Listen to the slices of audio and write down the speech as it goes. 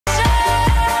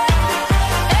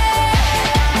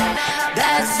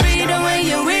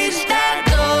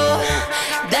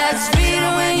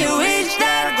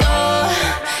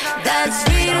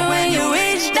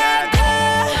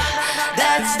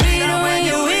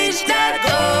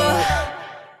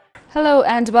Hello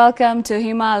and welcome to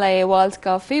Himalaya World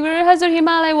Cup Fever. Hazur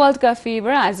Himalaya World Cup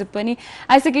Fever आज पनि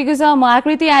आइसकेको छ म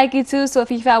आकृति आएकी छु सो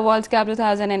FIFA World Cup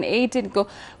 2018 को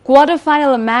quarter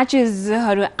final matches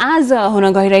हरु आज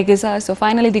हुन गइरहेको छ so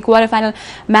finally the quarter final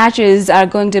matches are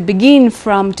going to begin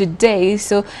from today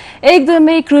so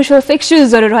एकदमै crucial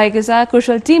fixtures हरु रहेको छ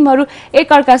crucial team हरु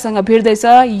एक अर्कासँग भिड्दै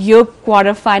छ यो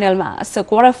quarter final मा so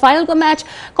quarter final को match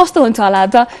कस्तो हुन्छ होला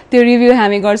त त्यो रिभ्यु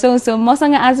हामी गर्छौं so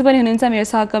मसँग आज पनि हुनुहुन्छ मेरो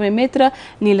सहकर्मी मित्र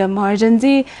नीलम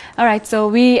महर्जनजी alright so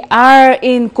we are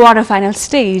in quarter final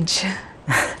stage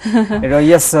र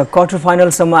यस क्वार्टर फाइनल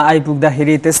सम्म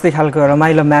आइपुग्दाखेरि त्यस्तै खालको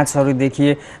रमाइलो म्याचहरु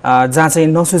देखिए जहाँ चाहिँ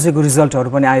नसोचेको रिजल्टहरु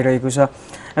पनि आइरहेको छ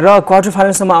र क्वार्टर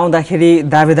फाइनल सम्म आउँदाखेरि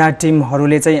दावेदार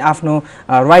टिमहरुले चाहिँ आफ्नो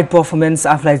राइट परफर्मेन्स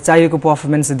आफुलाई चाहिएको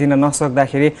परफर्मेन्स दिन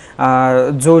नसक्दाखेरि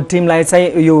जो टिमलाई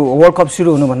चाहिँ यो वर्ल्ड कप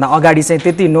सुरु हुनु भन्दा अगाडि चाहिँ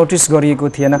त्यति नोटिस गरिएको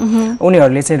थिएन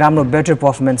उनीहरुले चाहिँ राम्रो बेटर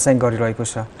परफर्मेन्स चाहिँ गरिरहेको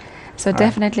छ So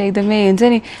definitely एकदमै हुन्छ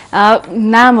नि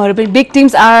नामहरु पनि big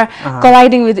teams are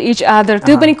colliding with each other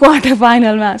त्यो पनि quarter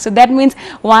final मा so that means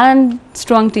one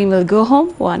strong team will go home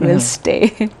one will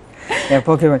stay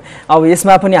पक्कै पनि अब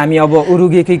यसमा पनि हामी अब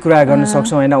उरुगेकै कुरा गर्न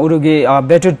सक्छौं हैन उरुगे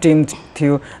बेटर टिम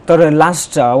थियो तर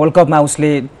लास्ट वर्ल्ड कपमा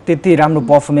उसले त्यति राम्रो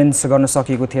परफर्मेन्स गर्न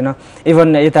सकेको थिएन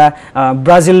इभन यता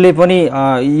ब्राजिलले पनि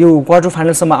यो क्वार्टर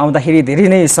फाइनल सम्म आउँदाखेरि धेरै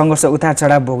नै संघर्ष उतार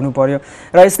चढाव भोग्नु पर्यो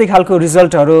र यस्तै खालको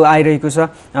रिजल्टहरु आइरहेको छ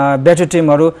बेटर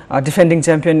टिमहरु डिफेन्डिङ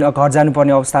च्याम्पियन घर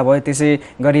जानुपर्ने अवस्था भयो त्यसै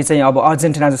गरी चाहिँ अब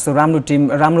अर्जेन्टिना जस्तो राम्रो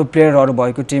टिम राम्रो प्लेयरहरु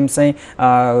भएको टिम चाहिँ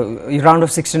राउन्ड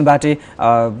अफ 16 बाटे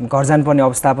घर जानुपर्ने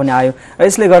अवस्था पनि आयो र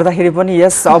यसले गर्दाखेरि पनि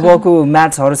यस अबको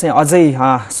म्याचहरु चाहिँ अझै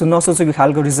नसोचेको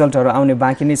खालको रिजल्टहरु आउने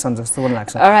बाँकी नै छन् जस्तो पनि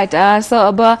लाग्छ अलराइट सो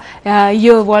अब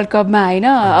यो वर्ल्ड कपमा हैन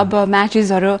अब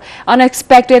म्याचेसहरु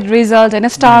अनएक्सपेक्टेड रिजल्ट हैन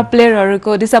स्टार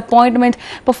प्लेयरहरुको डिसअपोइन्टमेन्ट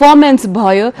परफर्मेन्स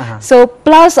भयो सो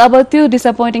प्लस अब त्यो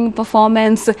डिसअपोइन्टिङ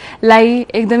परफर्मेन्स लाई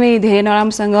एकदमै धेरै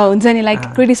नराम्रोसँग हुन्छ नि लाइक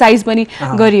क्रिटिसाइज पनि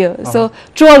गरियो सो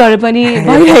ट्रोलहरु पनि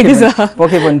भइरहेको छ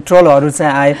पक्कै पनि ट्रोलहरु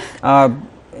चाहिँ आए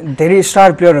धेरै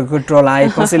स्टार प्लेयरहरुको ट्रोल आए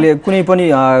कसैले कुनै पनि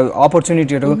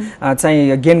अपर्चुनिटीहरु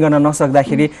चाहिँ गेन गर्न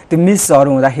नसक्दाखेरि त्यो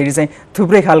मिसहरु हुँदाखेरि चाहिँ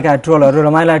थुप्रै खालका ट्रोलहरु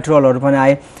रमाइलो ट्रोलहरु पनि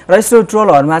आए र यस्तो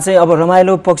ट्रोलहरुमा चाहिँ अब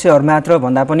रमाइलो पक्षहरु मात्र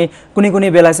भन्दा पनि कुनै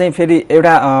बेला चाहिँ फेरि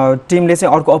एउटा टिमले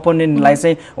चाहिँ अर्को अपोनेन्टलाई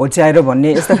चाहिँ होच्याएर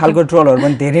भन्ने यस्तो खालको ट्रोलहरु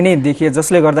पनि धेरै नै देखिए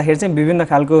जसले गर्दाखेरि चाहिँ विभिन्न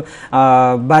खालको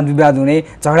वाद विवाद हुने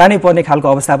झगडा नै पर्ने खालको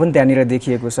अवस्था पनि त्यहाँनिर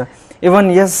देखिएको छ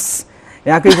इभन यस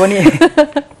यहाँकै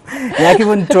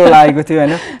पनि ट्रोल आएको थियो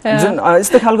हैन जुन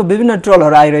यस्तो खालको विभिन्न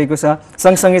ट्रोलहरु आइरहेको छ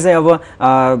सँगसँगै चाहिँ अब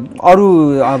अरु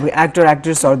एक्टर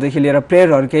एक्ट्रेसहरु देखि लिएर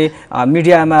प्लेयरहरुकै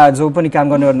मिडियामा जो पनि काम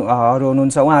गर्नेहरु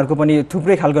हुनुहुन्छ उहाँहरुको पनि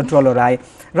थुप्रै खालको ट्रोलहरु आए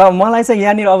र मलाई चाहिँ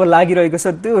यहाँनिर अब लागिरहेको छ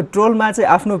त्यो ट्रोलमा चाहिँ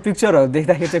आफ्नो पिक्चरहरु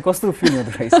देख्दाखेरि चाहिँ कस्तो फिल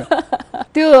हुँदै रहेछ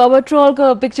त्यो अब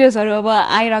ट्रोलको पिक्चर्सहरु अब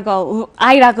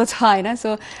आइराको छ हैन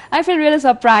so I feel really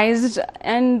surprised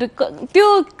and त्यो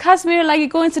खास मेरो लागि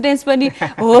कोइन्सिडेन्स पनि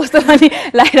हो जस्तो पनि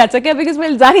लागिरहेछ क्या बिकज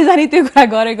मैले जानी त्यो कुरा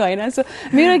गरेको हैन सो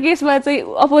मेरो केसमा चाहिँ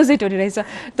अपोजिट हुने रहेछ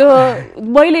त्यो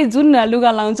मैले जुन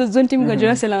लुगा लाउँछु जुन टिमको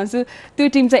जर्सी लाउँछु त्यो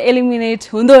टिम चाहिँ एलिमिनेट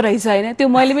हुँदो रहेछ हैन त्यो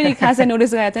मैले पनि खासै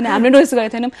नोटिस गरेको थिएन हामीले नोटिस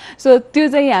गरेको थिएनौं सो त्यो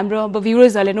चाहिँ हाम्रो अब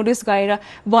भ्युअर्सहरुले नोटिस गरेर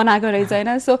बनाएको रहेछ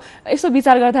हैन सो यसो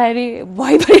विचार गर्दाखेरि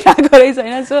भइ पनि रहेको रहेछ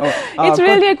हैन so it's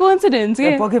really a coincidence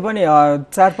के पक्कै पनि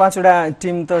 4-5 वटा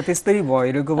टिम त त्यस्तै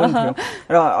भइरहेको पनि थियो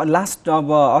र लास्ट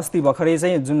अब अस्ति भर्खरै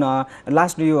चाहिँ जुन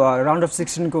लास्ट यो राउन्ड अफ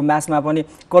 16 को म्याचमा पनि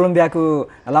कोलम्बियाको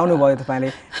लाउनु भयो तपाईले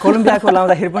कोलम्बियाको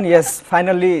लाउँदाखेरि पनि यस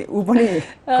फाइनली उ पनि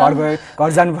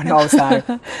घर जानुपर्ने अवस्था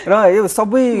आयो र यो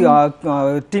सबै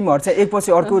टिमहरु चाहिँ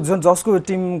एकपछि अर्को जसको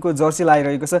टिमको जर्सी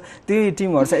लागिरहेको छ त्यही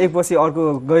टिमहरु चाहिँ एकपछि अर्को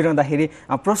गइरहँदाखेरि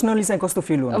पर्सनली चाहिँ कस्तो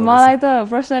फिल हुन्छ मलाई त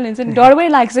पर्सनली चाहिँ डर पनि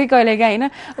लाग्छ कहिलेका हैन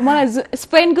मलाई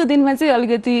स्पेनको दिनमा चाहिँ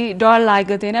अलिकति डर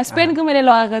लागेको थिएन स्पेनको मैले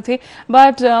लगाएको थिएँ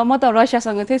बट म त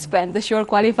रसियासँग थिएँ स्पेन त स्योर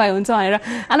क्वालिफाई हुन्छ भनेर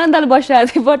आनन्दले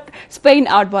बसिरहेको थिएँ बट स्पेन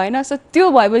आउट भएन सो त्यो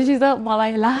भएपछि त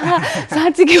मलाई ला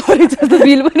साँच्चै के भयो जस्तो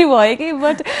फिल पनि भयो कि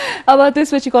बट अब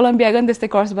त्यसपछि कोलम्बियाको पनि त्यस्तै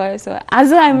क्रस भयो सो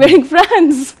आज आई एम वेयरिङ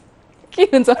फ्रान्स के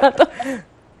हुन्छ त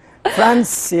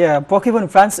फ्रान्स पक्कै पनि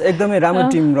फ्रान्स एकदमै राम्रो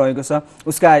टिम रहेको छ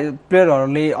उसका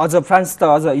प्लेयरहरुले अझ फ्रान्स त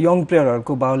अझ यङ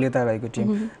प्लेयरहरुको बाहुल्यता रहेको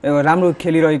टिम राम्रो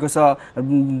खेलिरहेको छ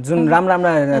जुन राम्रा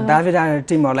दावेदार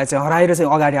टिमहरुलाई चाहिँ हराएर चाहिँ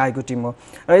अगाडि आएको टिम हो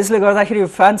र यसले गर्दाखेरि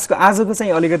फ्रान्सको आजको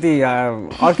चाहिँ अलिकति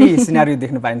अर्कै सिनेरियो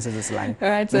देख्न पाइन्छ जस्तो लाग्यो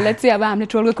राइट सो लेट्स सी अब हामीले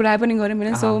ट्रोलको कुरा पनि गर्यौं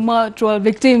हैन सो म ट्रोल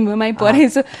भिक्टिममै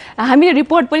परेछु हामीले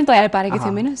रिपोर्ट पनि तयार पारेको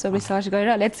थियौं हैन सो रिसर्च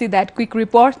गरेर let's see that quick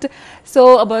report so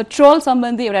अब ट्रोल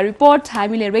सम्बन्धी एउटा रिपोर्ट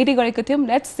हामीले रेडी गरेको थियौं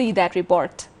लेट्स सी दैट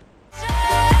रिपोर्ट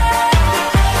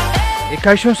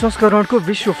 21औं संस्करणको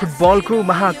विश्व फुटबलको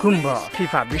महाकुम्भ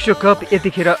फिफा विश्वकप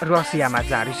यतिखेर रसियामा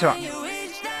जारी छ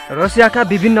रसियाका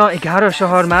विभिन्न 11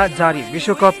 शहरमा जारी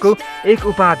विश्वकपको एक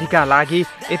उपाधिका लागि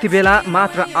यति बेला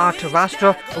मात्र 8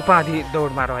 राष्ट्र उपाधि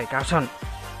दौडमा रहेका छन्।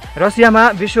 रसियामा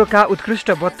विश्वका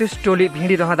उत्कृष्ट 32 टोली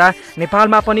भिडिरहँदा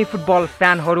नेपालमा पनि फुटबल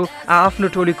फ्यानहरू आफ्नो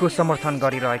टोलीको समर्थन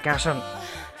गरिरहेका छन्।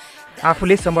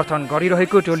 आफूले समर्थन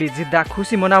गरिरहेको टोली जित्दा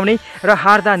खुसी मनाउने र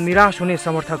हार्दा निराश हुने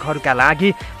समर्थकहरूका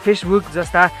लागि फेसबुक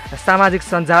जस्ता सामाजिक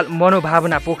सञ्जाल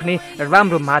मनोभावना पोख्ने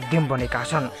राम्रो माध्यम बनेका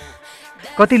छन्।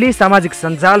 कतिले सामाजिक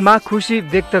सञ्जालमा खुसी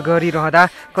व्यक्त गरिरहँदा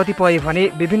कतिपय भने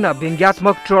विभिन्न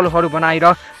व्यङ्ग्यात्मक ट्रोलहरू बनाएर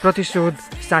प्रतिशोध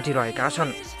साटिरहेका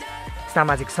छन्।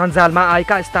 सामाजिक सञ्जालमा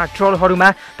आएका यस्ता ट्रोलहरूमा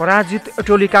पराजित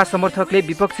टोलीका समर्थकले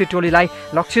विपक्षी टोलीलाई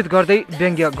लक्षित गर्दै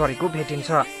व्यङ्ग्य गरेको भेटिन्छ।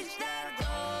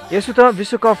 यसो त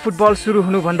विश्वकप फुटबल सुरु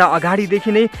हुनुभन्दा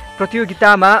अगाडिदेखि नै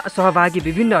प्रतियोगितामा सहभागी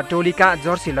विभिन्न टोलीका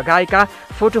जर्सी लगाएका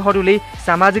फोटोहरूले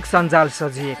सामाजिक सञ्जाल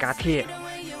सजिएका थिए।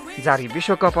 जारी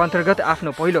विश्वकप अन्तर्गत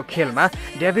आफ्नो पहिलो खेलमा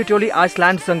डेब्यू टोली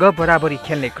आइसल्यान्डसँग बराबरी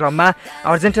खेल्ने क्रममा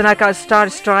अर्जेन्टिनाका स्टार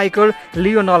स्ट्राइकर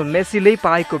लियोनल मेसीले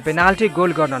पाएको पेनाल्टी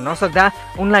गोल गर्न नसक्दा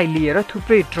उनलाई लिएर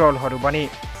थुप्रै ट्रोलहरू बने।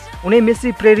 उनी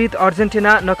मेसी प्रेरित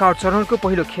अर्जेन्टिना नकआउट चरणको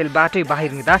पहिलो खेलबाटै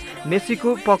बाहिरिँदा मेसीको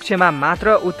पक्षमा मात्र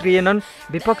उत्रिएनन्,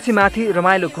 विपक्षीमाथि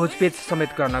रमाइलो घोचपेच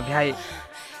समेत गर्न भ्याए।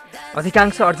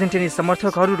 अधिकांश अर्जेन्टिनी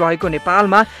समर्थकहरू रहेको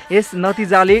नेपालमा यस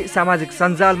नतिजाले सामाजिक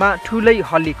सञ्जालमा ठूलै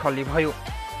हल्लीखल्ली भयो।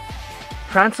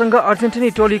 फ्रान्ससँग अर्जेन्टिनी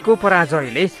टोलीको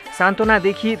पराजयले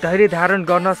सान्त्वनादेखि धैर्य धारण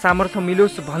गर्न सामर्थ्य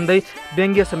मिलोस् भन्दै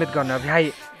व्यङ्ग्य समेत गर्न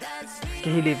भ्याए।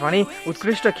 केहीले भने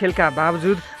उत्कृष्ट खेलका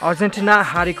बावजुद अर्जेन्टिना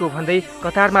हारेको भन्दै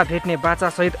कतारमा भेट्ने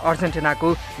बाचासहित अर्जेन्टिनाको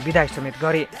विदाय समेत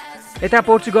गरे। यता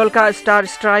पोर्चुगलका स्टार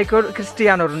स्ट्राइकर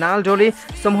क्रिस्टियानो रोनाल्डोले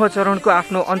समूह चरणको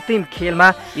आफ्नो अन्तिम खेलमा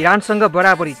इरानसँग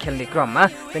बराबरी खेल्ने क्रममा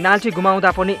पेनाल्टी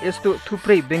गुमाउँदा पनि यस्तो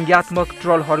थुप्रै व्यङ्ग्यात्मक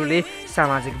ट्रोलहरूले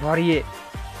सामाजिक भरिए।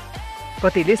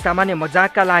 कतिले सामान्य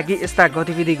मजाकका लागि यस्ता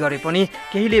गतिविधि गरे पनि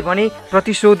केहीले भने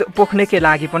प्रतिशोध पोख्नेकै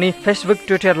लागि पनि फेसबुक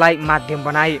ट्विटरलाई माध्यम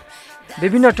बनाए।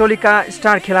 विभिन्न टोलीका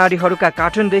स्टार खेलाडीहरूका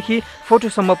कार्टुनदेखि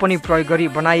फोटोसम्म पनि प्रयोग गरी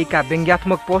बनाइएका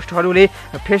व्यङ्ग्यात्मक पोस्टहरूले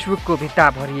फेसबुकको भित्ता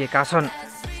भरिएका छन्।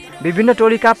 विभिन्न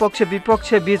टोलीका पक्ष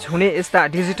विपक्ष बीच हुने यस्ता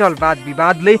डिजिटल वाद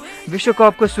विवादले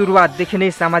विश्वकपको सुरुवातदेखि नै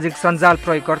सामाजिक सञ्जाल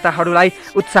प्रयोगकर्ताहरूलाई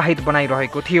उत्साहित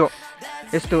बनाइरहेको थियो।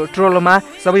 यस्तो ट्रोलमा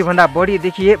सबैभन्दा बढी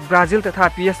देखिए ब्राजिल तथा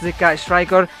पिएसजीका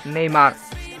स्ट्राइकर नेइमार।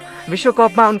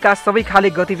 विश्वकपमा उनका सबै खाले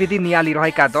गतिविधि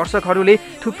निहालिरहेका दर्शकहरूले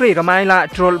थुप्रै रमाइला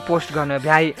ट्रोल पोस्ट गर्न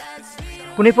भ्याए।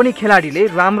 कुनै पनि खेलाडीले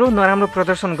राम्रो नराम्रो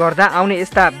प्रदर्शन गर्दा आउने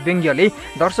यस्ता व्यङ्ग्यले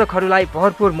दर्शकहरूलाई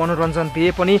भरपूर मनोरञ्जन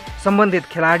दिए पनि सम्बन्धित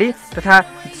खेलाडी तथा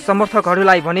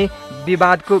समर्थकहरूलाई भने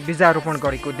विवादको बीजारोपण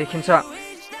गरेको देखिन्छ।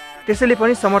 त्यसैले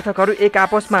पनि समर्थकहरू एक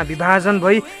आपसमा विभाजन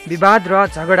भई विवाद र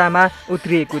झगडामा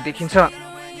उत्रिएको देखिन्छ।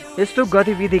 यस्तो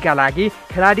गतिविधिका लागि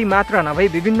खेलाडी मात्र नभई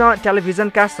विभिन्न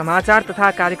टेलिभिजनका समाचार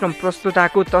तथा कार्यक्रम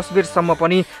प्रस्तुताको तस्बिरसम्म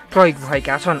पनि प्रयोग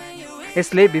भएका छन्।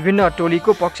 यसले विभिन्न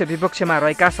टोलीको पक्ष विपक्षमा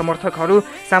रहेका समर्थकहरू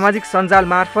सामाजिक सञ्जाल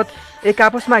मार्फत एक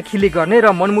आपसमा खिल्ली गर्ने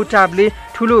र मनमुटावले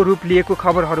ठूलो रूप लिएको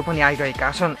खबरहरू पनि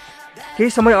आइरहेका छन्। केही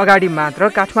समय अगाडि मात्र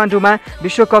काठमाडौँमा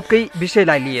विश्वकपकै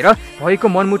विषयलाई लिएर भएको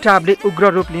मनमुटावले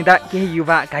उग्र रूप लिँदा केही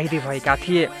युवा घाइते भएका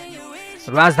थिए।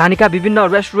 राजधानीका विभिन्न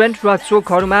रेस्टुरेन्ट र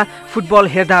चोकहरूमा फुटबल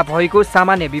हेर्दा भएको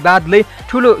सामान्य विवादले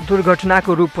ठूलो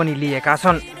दुर्घटनाको रूप पनि लिएका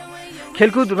छन्।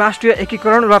 खेलकुद राष्ट्रिय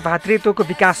एकीकरण र भातृत्वको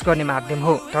विकास गर्ने माध्यम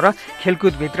हो, तर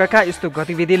खेलकुदभित्रका यस्तो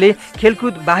गतिविधिले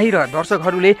खेलकुद बाहिर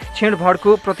दर्शकहरूले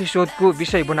छेडभडको प्रतिशोधको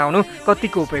विषय बनाउनु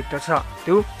कतिको उपयुक्त छ,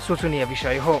 त्यो सोचनीय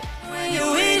विषय हो।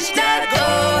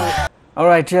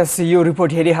 अलराइट, यस यो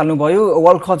रिपोर्ट हेरिहाल्नुभयो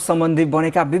वर्ल्ड कप सम्बन्धी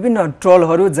बनेका विभिन्न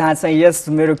ट्रोलहरू, जहाँ चाहिँ यस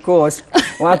मेरो कोस्ट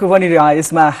उहाँको पनि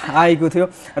यसमा आएको थियो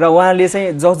र उहाँले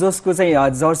चाहिँ जसको चाहिँ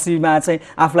जर्सीमा चाहिँ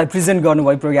आफूलाई प्रेजेन्ट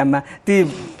गर्नुभयो प्रोग्राममा, ती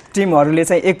टिमहरूले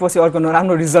चाहिँ एकपछि अर्को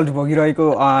नराम्रो रिजल्ट भोगिरहेको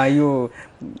यो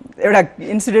एउटा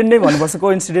इन्सिडेन्ट नै भन्नुपर्छ,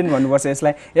 को इन्सिडेन्ट भन्नुपर्छ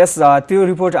यसलाई। यस त्यो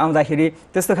रिपोर्ट आउँदाखेरि,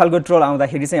 त्यस्तो खालको ट्रोल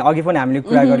आउँदाखेरि चाहिँ अघि पनि हामीले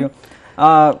कुरा गऱ्यौँ,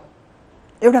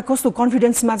 एउटा कस्तो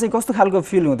कन्फिडेन्समा चाहिँ कस्तो खालको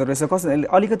फिल हुँदो रहेछ, कस्तो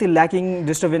अलिकति ल्याकिङ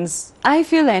डिस्टर्बेन्स आई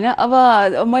फिल होइन। अब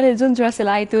मैले जुन जर्सी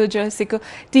लगाएँ त्यो जर्सीको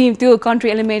टिम त्यो कन्ट्री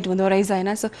एलिमिनेट हुँदो रहेछ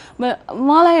होइन, सो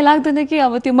मलाई लाग्दैन कि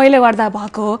अब त्यो मैले गर्दा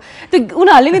भएको हो, त्यो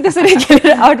उनीहरूले नै त्यसरी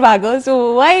खेलेर आउट भएको, so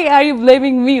why are you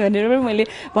blaming me भनेर पनि मैले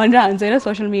भनिरहेको हुन्छ होइन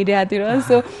सोसियल मिडियातिर।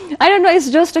 So I don't know, it's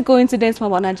just a coincidence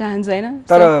म भन्न चाहन्छु होइन।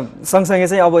 तर सँगसँगै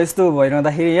चाहिँ अब यस्तो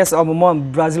भइरहँदाखेरि यस अब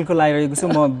म ब्राजिलको लागिरहेको छु,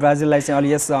 म ब्राजिललाई चाहिँ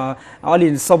अलि यस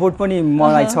अलि सपोर्ट पनि म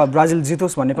मलाई छ ब्राजिल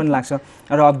जितोस् भन्ने पनि लाग्छ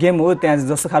र अब गेम हो त्यहाँ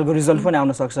जस्तो खालको रिजल्ट पनि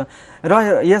आउन सक्छ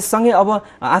र यससँगै अब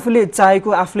आफूले चाहेको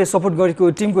आफूले सपोर्ट गरेको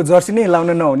टिमको जर्सी नै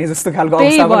लाउन नहुने जस्तो खालको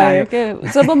अवस्था पनि आयो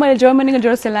जब मैले जर्मनीको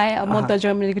जर्सी लाएँ म त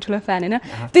जर्मनीको ठुलो फ्यान होइन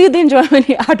त्यो दिन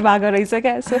जर्मनी आउट भएको रहेछ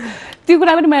क्या सो त्यो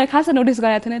कुरा पनि मैले खासै नोटिस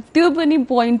गरेको थिएन त्यो पनि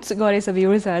पोइन्ट गरेछ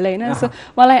भ्युवर्सहरूले होइन सो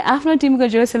मलाई आफ्नो टिमको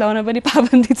जर्सी लाउन पनि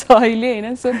पाबन्दी छ अहिले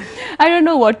होइन so I don't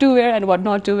know what to wear and what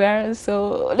not to wear so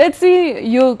let's see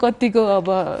यो कतिको अब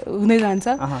हुँदै जान्छ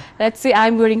let's see I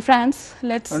am wearing France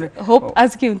let's hope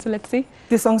आज के हुन्छ लेट्स सी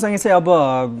त्यो सँगसँगै चाहिँ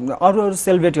अब अरू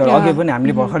सेलिब्रिटीहरू अघि पनि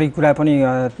हामीले भर्खरै कुरा पनि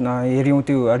हेऱ्यौँ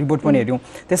त्यो रिपोर्ट पनि हेऱ्यौँ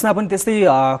त्यसमा पनि त्यस्तै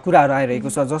कुराहरू आइरहेको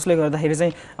छ जसले गर्दाखेरि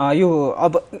चाहिँ यो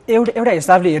अब एउटा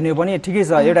हिसाबले हेर्ने हो भने ठिकै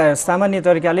छ एउटा सामान्य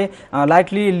तरिकाले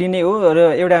लाइटली लिने हो र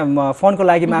एउटा फनको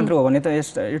लागि मात्र हो भने त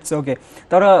इट्स ओके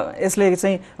तर यसले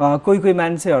चाहिँ कोही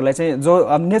मान्छेहरूलाई चाहिँ जो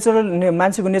नेचरल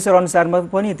मान्छेको नेचर अनुसारमा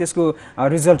पनि त्यसको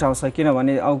रिजल्ट आउँछ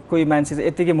किनभने अब कोही मान्छे चाहिँ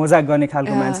यत्तिकै मजाक गर्ने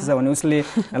खालको मान्छे छ भने उसले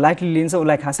लाइटली लिन्छ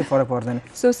उसलाई खासै फरक पर्दैन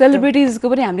सो सेलिब्रिटिजको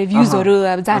पनि हामीले भ्युजहरू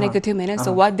जानेको थियौँ होइन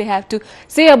so what they have to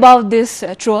say about this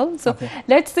troll so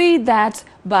let's see that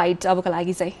bite अबको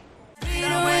लागि चाहिँ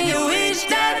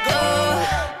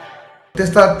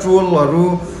त्यस्ता ट्रोलहरू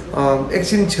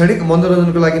एकछिन क्षणिक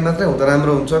मनोरञ्जनको लागि मात्रै हुँदा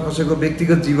राम्रो हुन्छ कसैको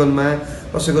व्यक्तिगत जीवनमा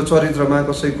कसैको चरित्रमा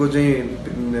कसैको चाहिँ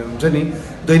हुन्छ नि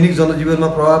दैनिक जनजीवनमा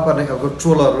प्रभाव पार्ने खालको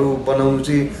ट्रोलहरू बनाउनु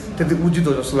चाहिँ त्यति उचित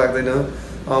हो जस्तो लाग्दैन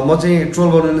म चाहिँ ट्रोल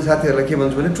बनाउने साथीहरूलाई के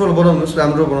भन्छु भने ट्रोल बनाउनुहोस्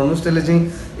राम्रो बनाउनुहोस् त्यसले चाहिँ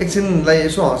एकछिनलाई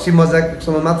यसो हँसी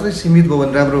मजाकसम्म मात्रै सीमित भयो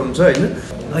भने राम्रो हुन्छ होइन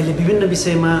अहिले विभिन्न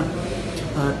विषयमा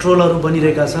ट्रोलहरू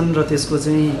बनिरहेका छन् र त्यसको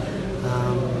चाहिँ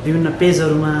विभिन्न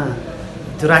पेजहरूमा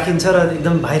त्यो राखिन्छ र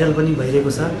एकदम भाइरल पनि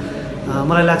भइरहेको छ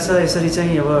मलाई लाग्छ यसरी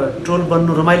चाहिँ अब ट्रोल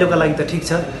बन्नु रमाइलोका लागि त ठिक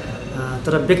छ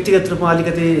तर व्यक्तिगत रूपमा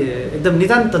अलिकति एकदम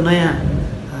नितान्त नयाँ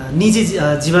निजी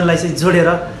जीवनलाई चाहिँ जोडेर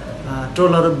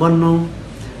ट्रोलहरू बन्नु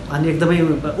अनि एकदमै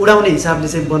उडाउने हिसाबले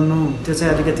चाहिँ बन्नु त्यो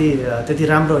चाहिँ अलिकति त्यति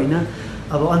राम्रो होइन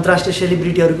अब अन्तर्राष्ट्रिय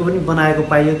सेलिब्रिटीहरूको पनि बनाएको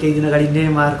पाइयो केही दिन अगाडि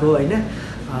नेमारको होइन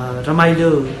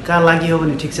रमाइलोका लागि हो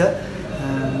भने ठिक छ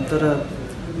तर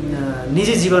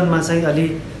निजी जीवनमा चाहिँ अलि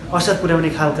असर पुर्याउने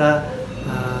खालका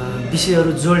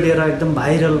विषयहरू जोडेर एकदम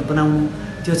भाइरल बनाउनु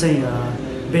त्यो चाहिँ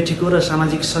बेठिको र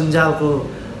सामाजिक सञ्जालको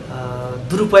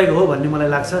दुरुपयोग हो भन्ने मलाई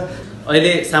लाग्छ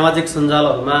अहिले सामाजिक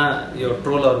सञ्जालहरूमा यो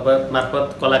ट्रोलहरू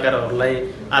मार्फत कलाकारहरूलाई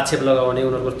आक्षेप लगाउने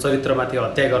उनीहरूको चरित्रमाथि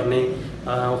हत्या गर्ने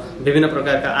विभिन्न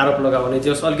प्रकारका आरोप लगाउने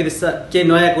जस अलिकति केही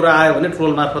नयाँ कुरा आयो भने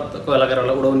ट्रोल मार्फत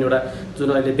कलाकारहरूलाई उडाउने एउटा जुन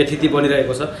अहिले व्यथिति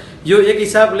बनिरहेको छ यो एक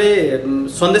हिसाबले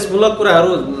सन्देशमूलक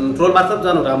कुराहरू ट्रोल मार्फत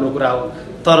जानु राम्रो कुरा हो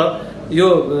तर यो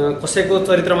कसैको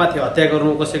चरित्रमाथि हत्या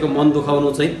गर्नु कसैको मन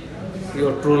दुखाउनु चाहिँ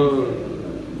यो ट्रोल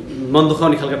मन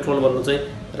दुखाउने खालका ट्रोल बन्नु चाहिँ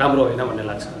राम्रो होइन भन्ने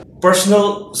लाग्छ पर्सनल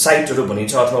साइटहरू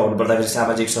भनिन्छ अथवा भन्नुपर्दाखेरि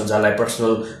सामाजिक सञ्जाललाई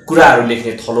पर्सनल कुराहरू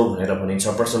लेख्ने थलो भनेर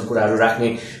भनिन्छ पर्सनल कुराहरू राख्ने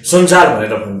सञ्जाल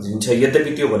भनेर भनिन्छ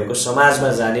यद्यपि त्यो भनेको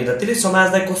समाजमा जाने र त्यसले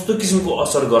समाजलाई कस्तो किसिमको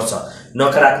असर गर्छ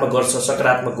नकारात्मक गर्छ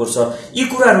सकारात्मक गर्छ यी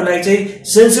कुराहरूलाई चाहिँ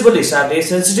सेन्सिबल हिसाबले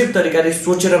सेन्सिटिभ तरिकाले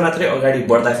सोचेर मात्रै अगाडि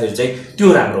बढ्दाखेरि चाहिँ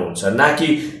त्यो राम्रो हुन्छ न कि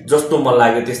जस्तो मन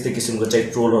लाग्यो त्यस्तै किसिमको चाहिँ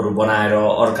ट्रोलहरू बनाएर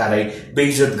अर्कालाई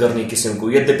बेइज्जत गर्ने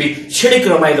किसिमको यद्यपि क्षणिक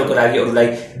रमाइलोको लागि अरूलाई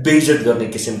बेइज्जत गर्ने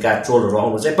किसिमका ट्रोलहरू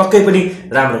आउनु चाहिँ पक्कै पनि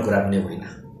राम्रो कुरा पनि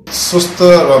होइन स्वस्थ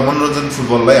र मनोरञ्जन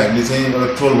फुटबललाई हामीले चाहिँ एउटा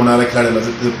ट्रोल बनाएर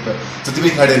खेलाडीहरूलाई चाहिँ जति पनि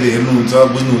खेलाडीहरूले हेर्नुहुन्छ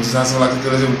बुझ्नुहुन्छ जहाँसम्म लाग्छ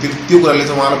त्यो कुराले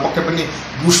चाहिँ उहाँलाई पक्कै पनि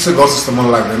बुस्ट चाहिँ गर्छ जस्तो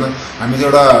मलाई लाग्दैन हामी चाहिँ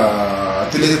एउटा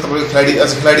त्यसले चाहिँ तपाईँको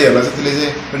खेलाडीहरूलाई चाहिँ त्यसले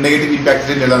चाहिँ नेगेटिभ इम्प्याक्ट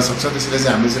चाहिँ लिएर जान सक्छ त्यसैले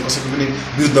चाहिँ हामीले चाहिँ कसैको पनि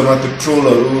विरुद्धमा त्यो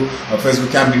ट्रोलहरू फेसबुक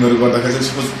क्याम्पिङहरू गर्दाखेरि चाहिँ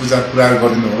सोच पूजा कुराहरू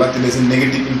गरिदिनु होला त्यसले चाहिँ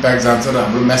नेगेटिभ इम्प्याक्ट जान्छ र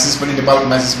हाम्रो म्यासेज पनि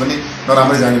नेपालको म्यासेज पनि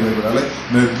नराम्रै जाने भएको कुरालाई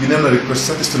मेरो विनम्र रिक्वेस्ट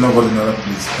छ त्यस्तो नगरिदिनु होला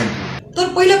प्लिज थ्याङ्क यू तर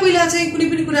पहिला चाहिँ कुनै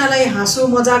पनि कुरालाई हाँसो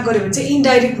मजाक गर्यो भने चाहिँ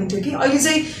इन्डाइरेक्ट हुन्थ्यो कि अहिले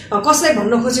चाहिँ कसलाई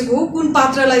भन्न खोजेको हो कुन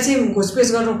पात्रलाई चाहिँ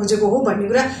घोषपेश गर्न खोजेको हो भन्ने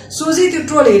कुरा सोझै त्यो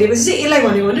ट्रोल हेरेपछि चाहिँ यसलाई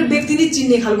भन्यो भने व्यक्ति नै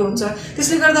चिन्ने खालको हुन्छ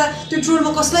त्यसले गर्दा त्यो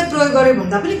ट्रोलमा कसलाई प्रयोग गर्यो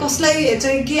भन्दा पनि कसलाई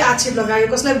चाहिँ के आक्षेप लगायो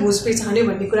कसलाई घोषपेश हान्यो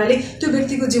भन्ने कुराले त्यो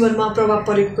व्यक्तिको जीवनमा प्रभाव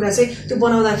परेको कुरा चाहिँ त्यो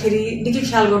बनाउँदाखेरि निकै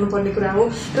ख्याल गर्नुपर्ने कुरा हो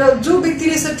र जो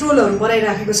व्यक्तिले यस्ता ट्रोलहरू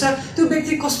बनाइराखेको छ त्यो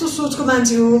व्यक्ति कस्तो सोचको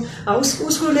मान्छे हो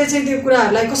उसकोले चाहिँ त्यो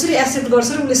कुराहरूलाई कसरी एक्सेप्ट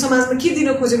गर्छ र उसले समाजमा के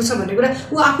दिन खोजेको छ भन्ने कुरा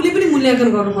ऊ आफूले पनि मूल्याङ्कन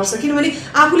गर्नुपर्छ किनभने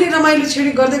आफूले रमाइलो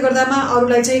छेडी गर्दै गर्दामा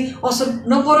अरूलाई चाहिँ असर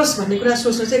नपरोस् भन्ने कुरा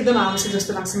सोच्नु चाहिँ एकदम आवश्यक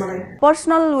जस्तो लाग्छ मलाई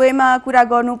पर्सनल वेमा कुरा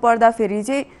गर्नु पर्दाखेरि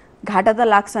चाहिँ घाटा त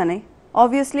लाग्छ नै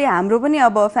अभियसली हाम्रो पनि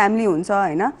अब फ्यामिली हुन्छ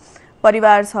हैन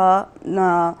परिवार छ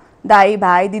दाइ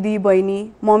भाइ दिदी बहिनी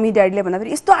मम्मी ड्याडीले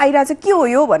भन्दाखेरि यस्तो आइरा चाहिँ के हो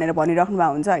यो भनेर भनिराख्नु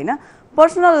भएको हुन्छ हैन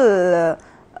पर्सनल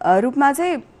रूपमा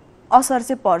चाहिँ असर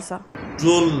चाहिँ पर्छ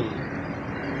ट्रोल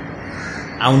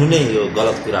आउनु नै यो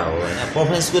गलत कुरा हो हैन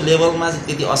परफर्मेन्सको लेभलमा चाहिँ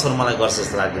त्यति असर मलाई गर्छ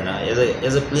जस्तो लाग्दैन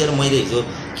एज अ प्लेयर मैले हिजो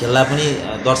खेल्दा पनि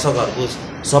दर्शकहरूको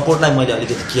सपोर्टलाई मैले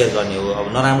अलिकति केयर गर्ने हो। अब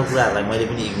नराम्रो कुराहरूलाई मैले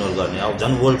पनि इग्नोर गर्ने। अब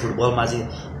झन् वर्ल्ड फुटबलमा चाहिँ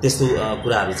त्यस्तो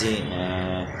कुराहरू चाहिँ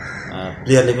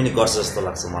प्लेयरले पनि गर्छ जस्तो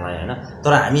लाग्छ मलाई होइन।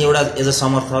 तर हामी एउटा एज अ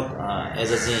समर्थक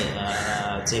एज अ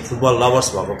चाहिँ फुटबल लभर्स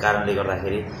भएको कारणले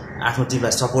गर्दाखेरि आफ्नो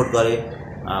टिमलाई सपोर्ट गरे,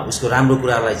 उसको राम्रो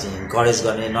कुरालाई चाहिँ इन्करेज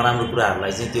गर्ने, नराम्रो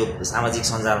कुराहरूलाई चाहिँ त्यो सामाजिक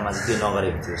सञ्जालमा चाहिँ त्यो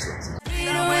नगरेको थियो जस्तो लाग्छ।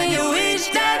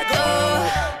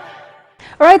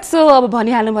 राइट, सो अब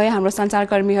भनिहाल्नुभयो हाम्रो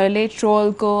सञ्चारकर्मीहरूले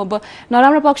ट्रोलको अब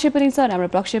नराम्रो पक्ष पनि छ, राम्रो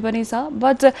पक्ष पनि छ।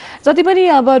 बट जति पनि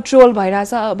अब ट्रोल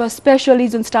भइरहेछ, अब स्पेसली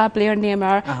जुन star player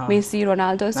Neymar, Messi,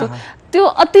 Ronaldo, so त्यो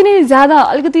अति नै ज्यादा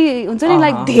अलिकति हुन्छ नि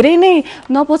लाइक धेरै नै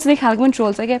नपच्ने खालको पनि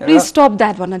ट्रोल छ क्या। प्लिज स्टप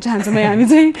द्याट भन्न चाहन्छौँ हामी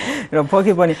चाहिँ। र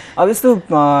पक्कै पनि अब यस्तो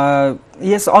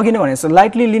यस अघि नै भने जस्तो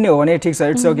लाइटली लिने हो भने ठिक छ,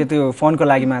 इट्स ओके, त्यो फनको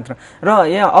लागि मात्र। र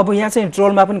यहाँ चाहिँ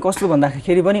ट्रोलमा पनि कस्तो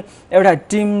भन्दाखेरि पनि एउटा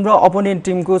टिम र अपोनेन्ट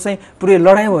टिमको चाहिँ पुरै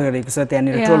लडाइँ भइरहेको छ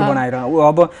त्यहाँनिर ट्रोल बनाएर।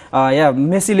 अब यहाँ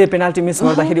मेसीले पेनाल्टी मिस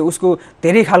गर्दाखेरि उसको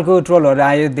धेरै खालको ट्रोलहरू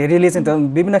आयो, धेरैले चाहिँ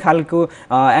विभिन्न खालको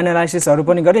एनालाइसिसहरू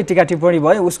पनि गरे, टिका टिप्पणी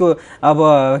भयो, उसको अब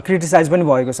क्रिटिसाइज पनि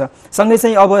भएको छ। सँगै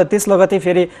चाहिँ अब त्यस लगतै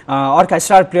फेरि अर्का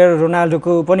स्टार प्लेयर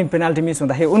रोनाल्डोको पनि पेनाल्टी मिस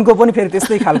हुँदाखेरि उनको पनि फेरि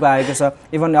त्यस्तै खालको आएको छ।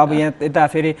 इभन अब यहाँ यता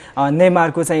फेरि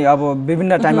नेमारको चाहिँ अब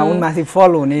विभिन्न टाइममा उनमाथि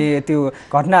फल हुने त्यो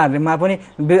घटनाहरूमा पनि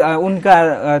उनका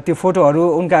त्यो फोटोहरू,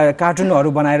 उनका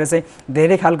कार्टुनहरू बनाएर चाहिँ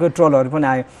धेरै खालको ट्रोलहरू पनि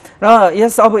आयो। र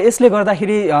अब यसले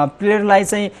गर्दाखेरि प्लेयरलाई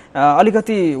चाहिँ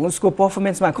अलिकति उसको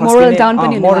पर्फर्मेन्समा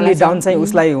मोरली डाउन चाहिँ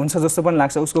उसलाई हुन्छ जस्तो पनि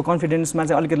लाग्छ। उसको कन्फिडेन्समा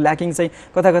चाहिँ अलिकति ल्याकिङ चाहिँ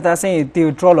कता कता चाहिँ त्यो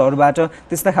ट्रोलहरूबाट,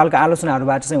 त्यस्ता खालको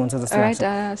आलोचनाहरूबाट चाहिँ हुन्छ जस्तो लाग्छ।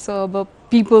 सो अब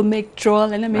people make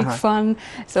troll and make fun,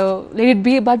 so let it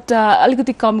be, but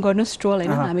अलिकति कम गर्नुस् ट्रोल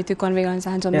हैन, हामी त्यो कन्भे गर्न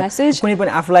चाहन्छौँ मेसेज। कुनै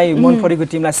पनि आफुलाई मन परेको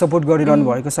टिमलाई सपोर्ट गरिरहनु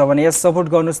भएको छ भने यस सपोर्ट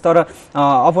गर्नुस्, तर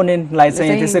अपोनेन्टलाई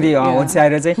चाहिँ त्यसरी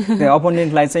होच्याएर चाहिँ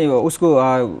अपोनेन्टलाई चाहिँ उसको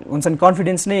हुन्छ नि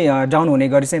कन्फिडेन्स नै डाउन हुने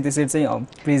गरी चाहिँ त्यसरी चाहिँ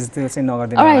प्लिज त्यो चाहिँ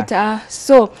नगर्दिनु। अलराइट,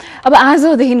 सो अब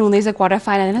आजदेखि हुँदैछ क्वार्टर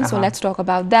फाइनल हैन, so let's talk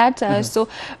about that. So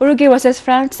Uruguay versus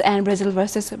France and Brazil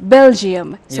versus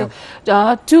Belgium. So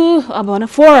to अब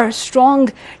 4 strong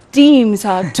teams,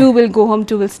 2 will go home,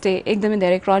 2 will stay. एकदमै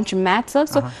धेरै क्रन्च म्याच छ।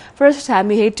 सो फर्स्ट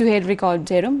हामी हेड टु हेड रेकर्ड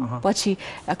हेरौँ, पछि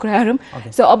कुरा गरौँ।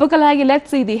 सो अबको लागि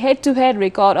let's see the head to head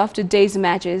record of today's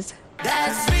matches.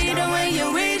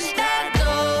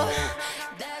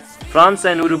 France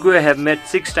and Uruguay have met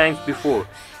 6 times before,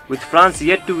 with France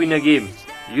yet to win a game.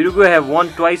 Uruguay have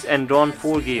won twice and drawn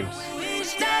 4 games.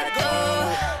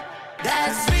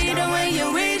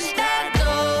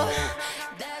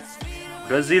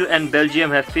 Brazil and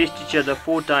Belgium have faced each other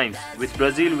 4 times, with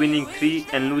Brazil winning 3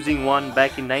 and losing 1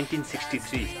 back in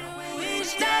 1963.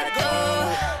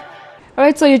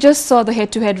 Alright, so you just saw the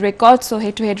head-to-head record. So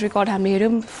head-to-head record हामीले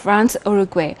हेरौँ France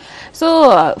Uruguay. So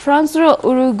France र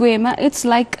Uruguay मा it's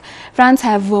like France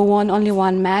have won only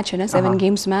 1 match in 7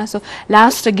 games मा. So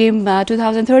last game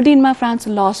 2013 मा France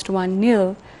lost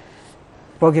 1-0.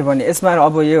 पक्कै पनि यसमा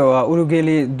अब यो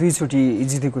उरुग्वेले 2 चोटि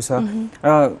जितेको छ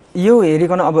र यो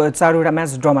हेरिकन अब 4 वटा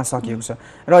म्याच ड्रमा सकिएको छ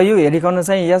र यो हेरिकन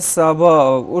चाहिँ यस अब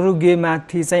उरुग्वे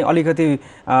माथि चाहिँ अलिकति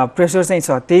प्रेसर चाहिँ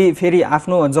छ। त्यही फेरि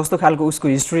आफ्नो जस्तो खालको उसको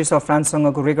हिस्ट्री छ,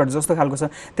 फ्रान्ससँगको रेकर्ड जस्तो खालको छ,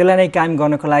 त्यसलाई नै कायम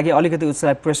गर्नको लागि अलिकति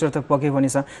उसलाई प्रेसर त पक्कै पनि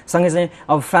छ। सँगै चाहिँ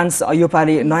अब फ्रान्स यो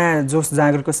पालि नयाँ जोस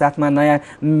जागरको साथमा,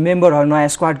 नयाँ मेम्बरहरू,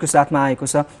 नयाँ स्क्वाडको साथमा आएको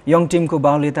छ, यङ टिमको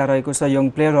बाहुल्यता रहेको छ, यङ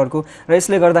प्लेयरहरूको, र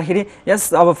यसले गर्दाखेरि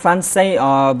यस अब फ्रान्स चाहिँ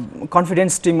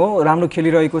कन्फिडेन्स टिम हो, राम्रो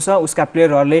खेलिरहेको छ। उसका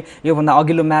प्लेयरहरूले योभन्दा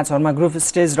अघिल्लो म्याचहरूमा ग्रुप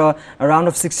स्टेज र राउन्ड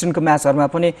अफ 16 को म्याचहरूमा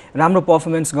पनि राम्रो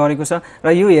पर्फर्मेन्स गरेको छ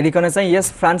र यो हेरिकन चाहिँ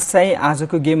यस फ्रान्स चाहिँ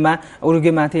आजको गेममा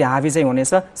उरुग्वेमाथि हावी चाहिँ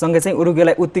हुनेछ। सँगै चाहिँ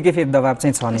उरुग्वेलाई उत्तिकै फेरि दबाब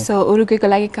चाहिँ छ नि। सो उरुग्वेको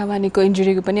लागि कावानीको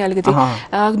इन्जुरीको पनि अलिकति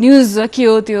न्युज के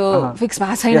हो त्यो फिक्स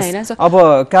भएको छैन हैन। सो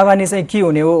अब कावानी चाहिँ के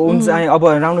हुने हो, उन चाहिँ अब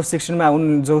राउन्ड अफ 16 मा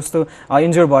उन जस्तो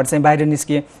इन्जुर भएर चाहिँ बाहिर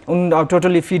निस्किए, उन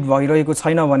टोटली फिट भइरहेको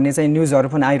छैन भन्ने चाहिँ न्युजहरू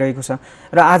पनि आइरहेको छ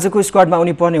र आजको स्क्वाडमा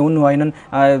उनी पर्ने हुनु भएनन्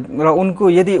र उनको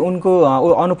यदि उनको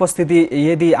अनुपस्थिति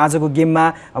यदि आजको गेममा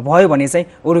भयो भने चाहिँ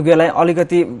उरुग्वेलाई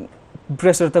अलिकति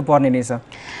प्रेसर त पर्ने नै छ।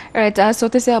 राइट, सो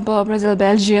त्यसै अब ब्राजिल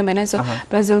बेल्जियम हैन, सो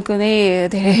ब्राजिलको नै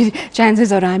धेरै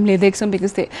चान्सेसहरू हामीले देख्छौँ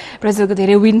बिकज ब्राजिलको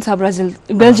धेरै विन छ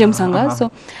बेल्जियमसँग। सो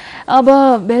अब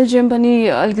बेल्जियम पनि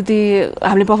अलिकति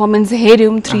हामीले पर्फर्मेन्स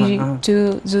हेऱ्यौँ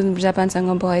 3-2 जुन जापानसँग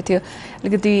भयो थियो,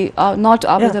 अलिकति not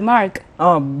up the mark.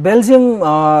 Belgium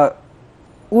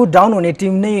ऊ डाउन हुने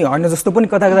टिम नै होइन जस्तो पनि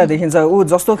कता कता देखिन्छ ऊ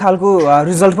जस्तो खालको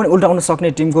रिजल्ट पनि उल्टाउन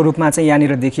सक्ने टिमको रूपमा चाहिँ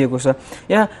यहाँनिर देखिएको छ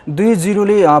यहाँ 2-0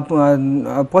 ले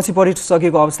पछि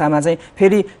परिसकेको अवस्थामा चाहिँ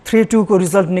फेरि 3-2 को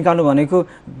रिजल्ट निकाल्नु भनेको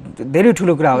धेरै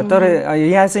ठुलो कुरा हो तर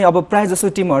यहाँ चाहिँ अब प्राय जसो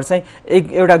टिमहरू चाहिँ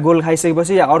एउटा गोल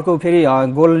खाइसकेपछि या अर्को फेरि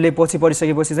गोलले पछि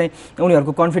परिसकेपछि चाहिँ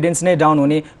उनीहरूको कन्फिडेन्स नै डाउन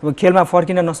हुने खेलमा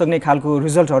फर्किन नसक्ने खालको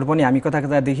रिजल्टहरू पनि हामी कता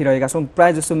कता देखिरहेका छौँ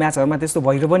प्राय जस्तो म्याचहरूमा त्यस्तो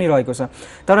भइरो पनि रहेको छ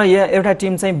तर एउटा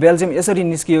टिम चाहिँ बेल्जियम यसरी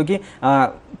निस्कियो कि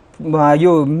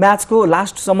यो म्याचको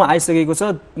लास्टसम्म आइसकेको छ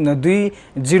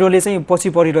 2-0 ले चाहिँ पछि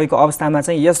परिरहेको अवस्थामा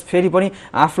चाहिँ यस फेरि पनि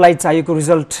आफूलाई चाहिएको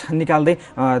रिजल्ट निकाल्दै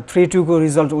 3-2 को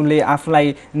रिजल्ट उनले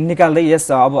आफूलाई निकाल्दै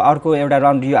यस अब अर्को एउटा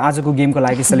राउन्ड यो आजको गेमको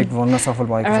लागि सेलेक्ट गर्न सफल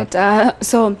भएको छ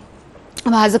सो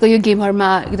अब आजको यो गेमहरुमा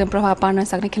एकदम प्रभाव पार्न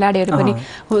सक्ने खेलाडीहरू पनि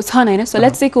छन् हैन सो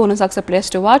लेट्स सी को हुन सक्छ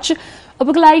प्लेयर्स टु वाच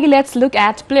अबको लागि let's look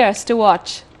at players to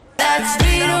watch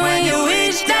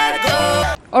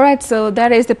Alright, so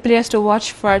that is the players to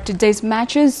watch for today's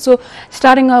matches. So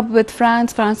starting up with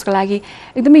France ko लागि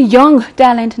एकदमै young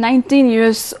talent 19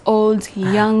 years old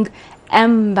young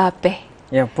Mbappe.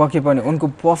 या पक्कै पनि उनको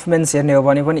performance हेर्ने हो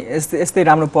भने पनि यस्तै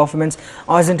राम्रो पर्फर्मेन्स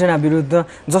अर्जेन्टिना विरुद्ध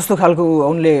जस्तो खालको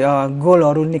उनले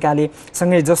गोलहरू निकाले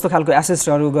सँगै जस्तो खालको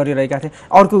एसिस्टहरू गरिरहेका थिए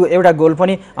अर्को एउटा गोल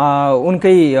पनि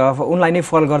उनलाई नै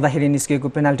फल गर्दाखेरि निस्केको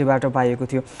पेनाल्टीबाट पाएको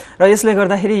थियो र यसले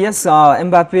गर्दाखेरि यस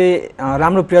एम्बापे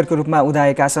राम्रो प्लेयरको रूपमा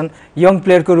उदाएका छन् यङ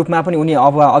प्लेयरको रूपमा पनि उनी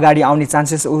अब अगाडि आउने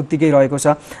चान्सेस उत्तिकै रहेको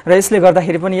छ र यसले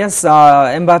गर्दाखेरि पनि यस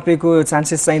एम्बापेको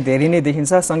चान्सेस चाहिँ धेरै नै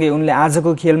देखिन्छ सँगै उनले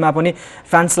आजको खेलमा पनि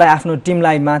फ्रान्सलाई आफ्नो टिम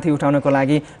लाई माथि उठाउनको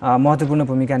लागि महत्त्वपूर्ण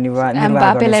भूमिका निर्वाह गर्छ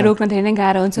एम्बापेलाई रोक्न धेरै नै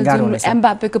गाह्रो हुन्छ जुन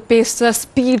एम्बापेको पेस छ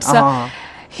स्पिड छ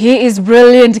he is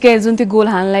brilliant के जुन त्यो गोल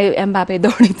हान्नलाई एम्बापे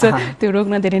दौडिन्छ त्यो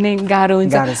रोक्न धेरै नै गाह्रो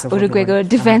हुन्छ उरुग्वेको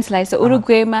डिफेन्सलाई सो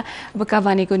उरुग्वेमा अब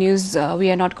काभानीको news we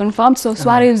are not confirm so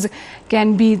Suarez can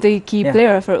be the key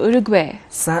player for Uruguay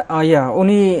या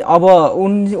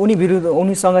उनी विरुद्ध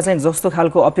उनीसँग चाहिँ जस्तो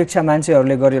खालको अपेक्षा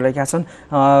मान्छेहरूले गरिरहेका छन्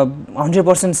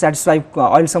 100% सेटिस्फाइड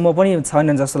अहिलेसम्म पनि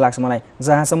छैनन् जस्तो लाग्छ मलाई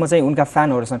जहाँसम्म चाहिँ उनका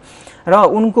फ्यानहरू छन् र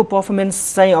उनको पर्फर्मेन्स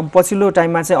चाहिँ अब पछिल्लो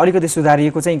टाइममा चाहिँ अलिकति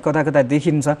सुधारिएको चाहिँ कता कता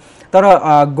देखिन्छ तर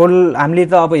गोल हामीले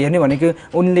त अब हेर्ने भनेको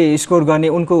उनले स्कोर गर्ने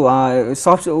उनको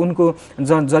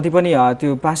जति पनि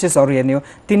त्यो पासेसहरू हेर्ने हो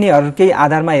तिनीहरूकै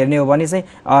आधारमा हेर्ने हो भने चाहिँ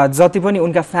जति पनि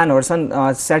उनका फ्यानहरू छन्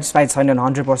सेटिस्फाइड छैनन्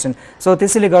 100% सो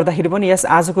त्यसैले गर्दाखेरि पनि यस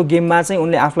आजको गेममा चाहिँ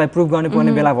उनले आफूलाई प्रुभ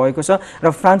गर्नुपर्ने बेला भएको छ र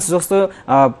फ्रान्स जस्तो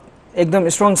एकदम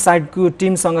स्ट्रङ साइडको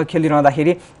टिमसँग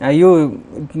खेलिरहँदाखेरि यो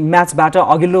म्याचबाट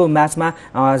अघिल्लो म्याचमा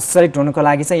सेलेक्ट हुनको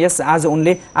लागि चाहिँ यस आज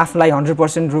उनले आफूलाई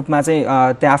 100% रूपमा चाहिँ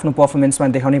त्यहाँ आफ्नो पर्फर्मेन्समा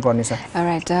देखाउनै पर्नेछ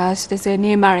राइट त्यसै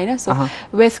नेमार हैन so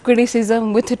with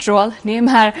criticism with troll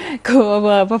नेमारको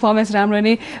अब पर्फर्मेन्स राम्रो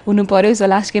नै हुनु पर्यो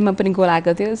सो लास्ट गेममा पनि गोल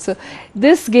आएको थियो so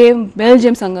this game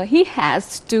बेल्जियमसँग he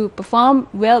has to perform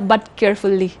well but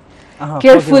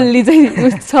carefully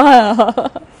चाहिँ छ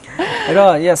र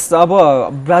यस अब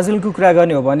ब्राजिलको कुरा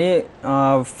गर्ने हो भने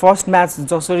फर्स्ट म्याच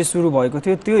जसरी सुरु भएको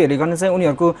थियो त्यो हेरिकन चाहिँ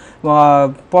उनीहरूको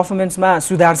पर्फर्मेन्समा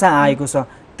सुधार चाहिँ आएको छ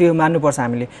त्यो मान्नुपर्छ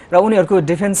हामीले र उनीहरूको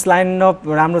डिफेन्स लाइनअप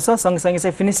राम्रो छ सँगसँगै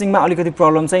चाहिँ फिनिसिङमा अलिकति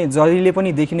प्रब्लम चाहिँ जहिले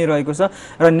पनि देखिनै रहेको छ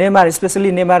र नेमार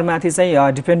स्पेसली नेमारमाथि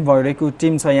चाहिँ डिपेन्ड भइरहेको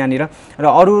टिम छ यहाँनिर र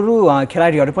अरू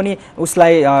खेलाडीहरू पनि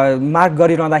उसलाई मार्क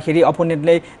गरिरहँदाखेरि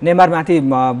अपोनेन्टले नेमारमाथि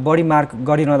बढी मार्क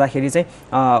गरिरहँदाखेरि चाहिँ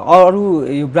अरू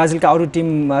यो ब्राजिलका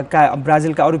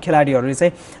अरू खेलाडीहरूले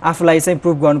चाहिँ आफूलाई चाहिँ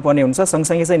प्रुभ गर्नुपर्ने हुन्छ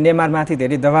सँगसँगै चाहिँ नेमारमाथि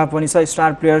धेरै दबाब पनि छ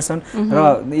स्टार प्लेयर छन्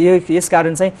र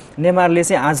यसकारण चाहिँ नेमारले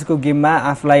चाहिँ आजको गेममा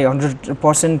आफूलाई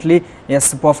 100%ली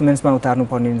यस पर्फर्मेन्समा उतार्नु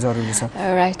पर्ने जरुरी छ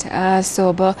राइट सो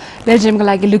अब बेल्जियमको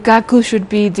लागि लुकाकु शुड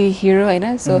बी द हिरो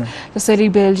हैन सो जसरी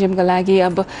बेल्जियमको लागि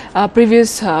अब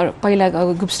प्रिभियस पहिला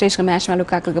ग्रुप स्टेजको म्याचमा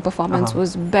लुकाकुको पर्फर्मेन्स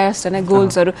वाज बेस्ट हैन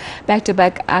गोल्सहरु ब्याक टु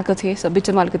ब्याक आएको थियो सो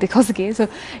बिचमा अलिकति खस्के सो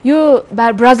यो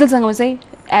ब्राजिलसँग चाहिँ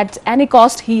at any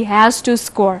cost he has to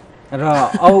score र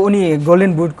अब उनी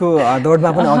गोल्डन बुटको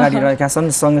दौडमा पनि अगाडि रहेका छन्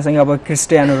सँगसँगै अब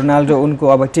क्रिस्टियानो रोनाल्डो उनको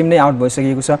अब टिम नै आउट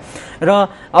भइसकेको छ र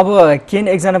अब केन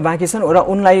एकजना बाँकी छन् र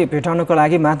उनलाई भेटाउनको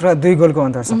लागि मात्र 2 गोलको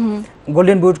अन्तर छ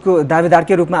गोल्डन बुटको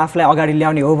दावेदारकै रूपमा आफूलाई अगाडि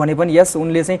ल्याउने हो भने पनि यस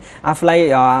उनले चाहिँ आफूलाई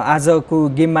आजको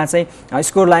गेममा चाहिँ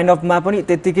स्कोर लाइनअपमा पनि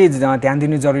त्यतिकै ध्यान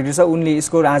दिनु जरुरी छ उनले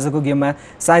स्कोर आजको गेममा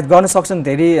सायद गर्न सक्छन्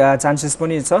धेरै चान्सेस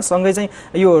पनि छ सँगै चाहिँ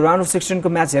यो राउन्ड अफ 16 को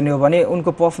म्याच हेर्ने हो भने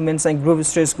उनको पर्फर्मेन्स चाहिँ ग्रुप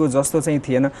स्टेजको जस्तो चाहिँ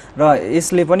थिएन र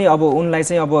यसले पनि अब उनलाई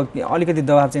चाहिँ अब अलिकति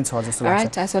दबाब चाहिँ छ जस्तो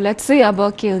लाग्छ राइट सो लेट्स सी अब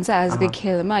के हुन्छ आजको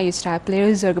खेलमा यो स्टार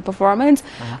प्लेयर्सहरुको पर्फर्मेन्स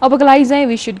अबको लागि चाहिँ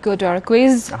we should go to our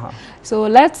quiz so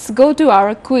let's go to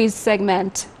our quiz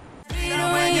segment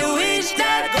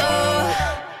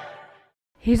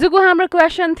हिजोको हाम्रो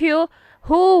क्वेशन थियो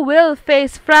Who will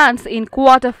face France in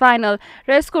quarter final?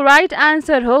 र यसको राइट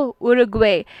आन्सर हो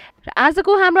उरुग्वे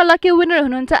आजको हाम्रो लकी विनर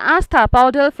हुनुहुन्छ आस्था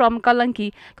Paudel from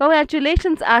Kalanki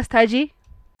congratulations आस्थाजी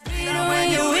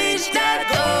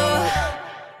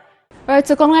Right,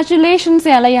 so congratulations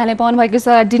यहाँले पाउनु भएको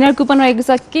छ डिनर कुपन रहेको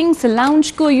छ किङ्स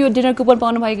लाउन्जको यो डिनर कुपन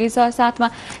पाउनु भएको छ साथमा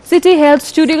सिटी हेल्थ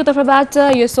स्टुडियोको तर्फबाट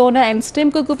यो सोना एन्ड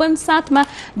स्टिमको कुपन साथमा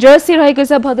जर्सी रहेको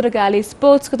छ भद्रकाली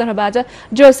स्पोर्ट्सको तर्फबाट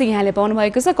जर्सी यहाँले पाउनु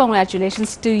भएको छ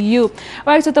congratulations to you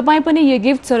right so तपाईँ पनि यो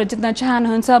गिफ्ट्सहरू जित्न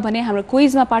चाहनुहुन्छ भने हाम्रो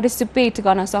क्विजमा पार्टिसिपेट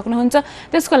गर्न सक्नुहुन्छ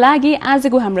त्यसको लागि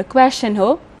आजको हाम्रो क्वेसन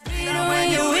हो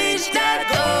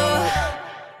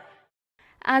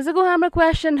आजको हाम्रो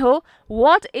क्वेसन हो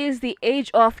what is the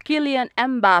age of Kylian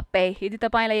Mbappe यदि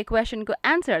तपाईलाई यो क्वेसनको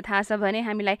आन्सर थाहा छ भने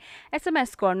हामीलाई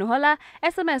एसएमएस गर्नुहोला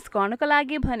एसएमएस गर्नको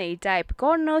लागि भने टाइप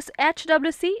गर्नुहोस्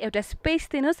HWC एउटा स्पेस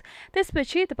दिनुहोस्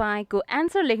त्यसपछि तपाईको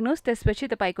आन्सर लेख्नुहोस् त्यसपछि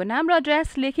तपाईको नाम र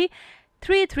एड्रेस लेखी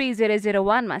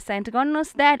 33001 मा सेन्ड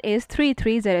गर्नुहोस् that is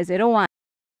 33001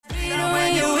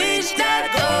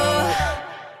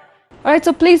 Alright,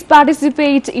 so please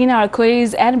participate in our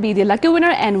quiz and be the lucky winner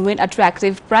and win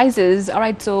attractive prizes.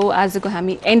 Alright, so आजको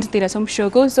हामी एन्डतिर छौँ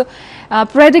शोको सो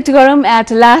प्रेडिक्ट गरौँ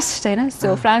एट लास्ट हैन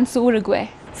सो फ्रान्स उरुग्वे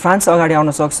फ्रान्स अगाडि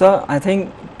आउन सक्छ I think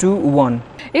 2-1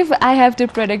 if I have to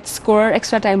predict score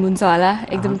extra time हुन्छ होला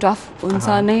एकदम टफ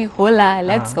हुन्छ नै होला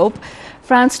let's hope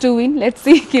France to win let's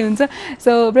see के हुन्छ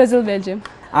सो ब्राजिल बेल्जियम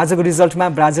आजको रिजल्टमा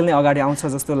ब्राजिल नै अगाडि आउँछ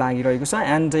जस्तो लागिरहेको छ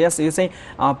एन्ड यस यो चाहिँ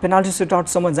पेनाल्टी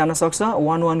सुटआउटसम्म जान सक्छ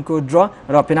 1-1 को ड्र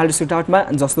र पेनाल्टी सुटआउटमा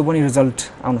जस्तो पनि रिजल्ट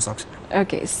आउन सक्छ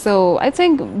Okay, so I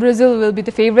think Brazil will be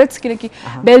the favorites. Because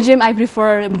Belgium, I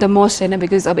prefer the most,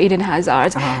 because of Eden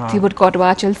Hazard, Thibaut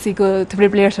Courtois, Chelsea, three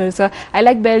players. So I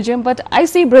like Belgium, but I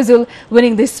see Brazil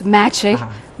winning this match.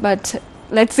 But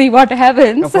let's see what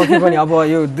happens. अब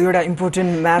यो दुईवटा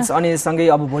important match अनि सँगै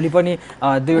अब भोलि पनि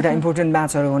दुईवटा important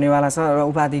म्याचहरू हुनेवाला छ र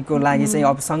उपाधिको लागि चाहिँ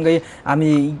अब सँगै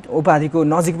हामी उपाधिको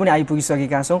नजिक पनि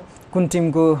आइपुगिसकेका छौँ कुन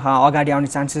टिमको अगाडि आउने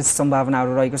चान्सेस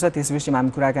सम्भावनाहरू रहेको छ त्यस विषयमा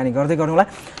हामी कुराकानी गर्दै गरौँला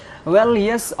वेल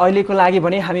यस अहिलेको लागि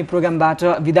भने हामी प्रोग्रामबाट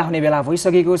बिदा हुने बेला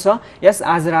भइसकेको छ यस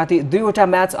आज राति दुईवटा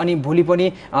म्याच अनि भोलि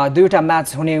पनि दुईवटा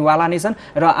म्याच हुनेवाला नै छन्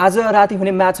र आज राति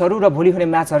हुने म्याचहरू र भोलि हुने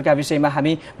म्याचहरूका विषयमा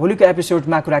हामी भोलिको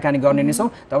एपिसोडमा कुराकानी गर्ने नै छौँ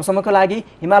तबसम्मको लागि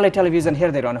हिमालय टेलिभिजन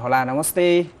हेर्दै रहनुहोला नमस्ते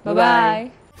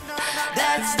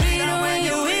बाइ